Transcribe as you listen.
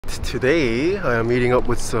Today I am meeting up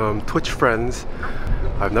with some Twitch friends.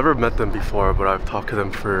 I've never met them before, but I've talked to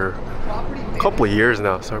them for a couple of years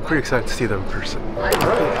now, so I'm pretty excited to see them in person. Wow,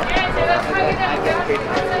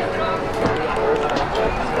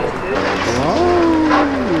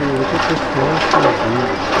 look at this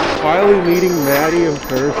person. Finally meeting Maddie in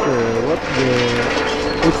person. What the?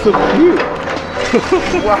 It's so cute.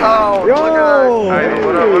 Wow, yo, look at that. Hey,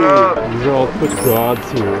 what up, what up? These are all Twitch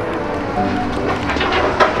gods here.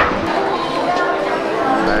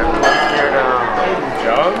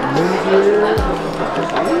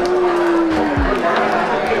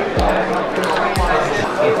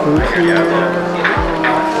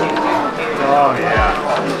 Oh yeah.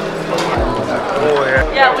 Oh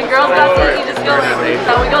yeah. Yeah, when girls got to, you just go this way.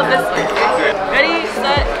 So we go this way. Ready,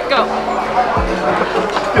 set, go.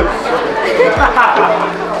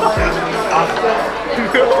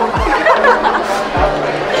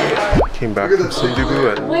 Came back from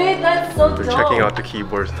Sundugu and wait, that's so they're dope. checking out the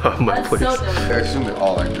keyboards at my place. So I assume they're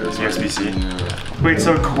all like this. USB-C. Wait,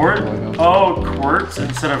 so quartz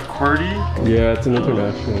instead of QWERTY? Yeah, it's an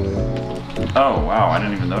international. Oh wow, I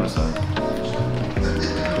didn't even notice that.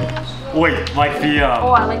 Wait, like the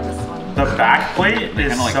oh, I like this one. the back plate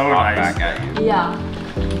is like so nice. Back at you. Yeah.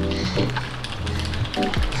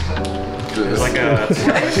 It's like a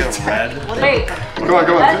red. Wait. Come on,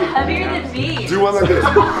 come on. That's heavier than me. Do one like this.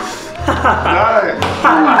 Nice.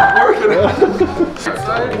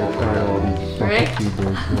 Right?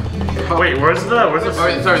 Wait, where's the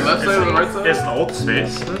Sorry, left side or the right side? Is alt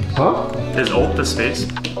space? Huh? Is alt the space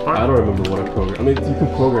part? I don't remember what I programmed. I mean, you can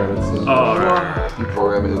program it. So. Oh, right. You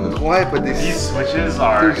program it in the quiet, but These switches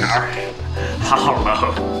are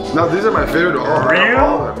hollow. No, these are my favorite. All of them.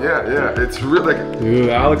 Real? Yeah. It's really like. Dude,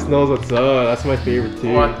 Alex knows what's up. That's my favorite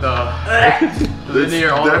too. What the?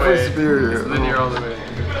 Linear all the definitely way. superior. It's linear all the way.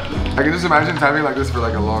 I can just imagine typing like this for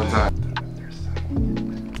like a long time.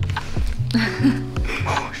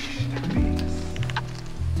 Oh shit, they're famous.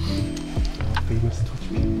 Famous Twitch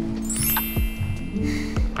people.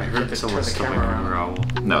 I heard someone stealing from your owl.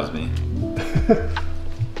 That was me.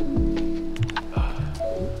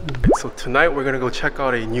 So tonight we're gonna go check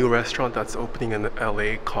out a new restaurant that's opening in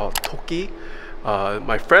LA called Tokki.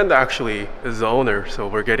 My friend actually is the owner, so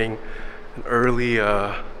we're getting an early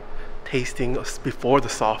tasting before the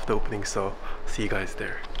soft opening, so see you guys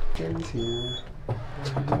there.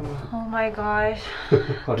 Oh my gosh.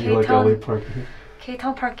 How do you like LA parking?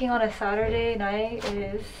 K-Town parking on a Saturday night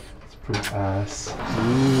is... It's pretty ass. Ooh,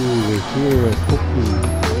 we're here at Tokki.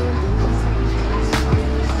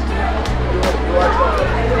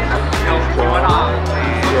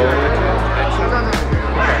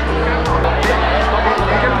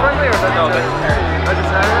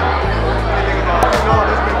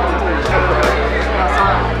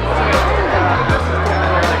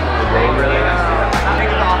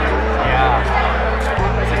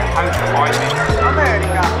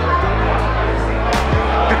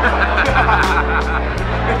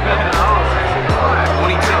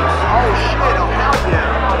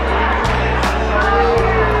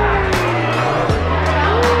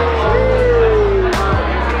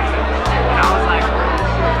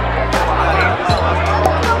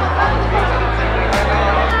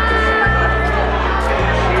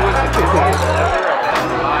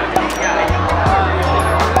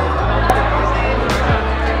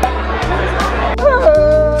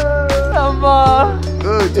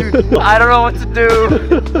 I don't know what to do.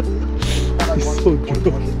 He's so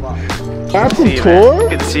drunk. Back from tour?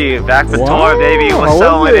 Good to see you. Back from tour, baby. What's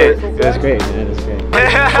up with it? It was great, man. It was great. You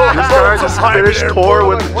just finished tour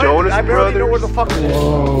with the Jonas Brothers. Know where the fuck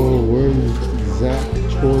whoa, we're in Zach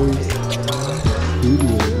Choi's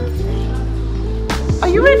studio. Are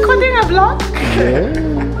you recording a vlog?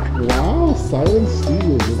 Yeah. Wow, silent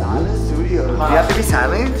studio. Silent studio. Do you have to be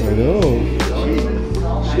silent? I know.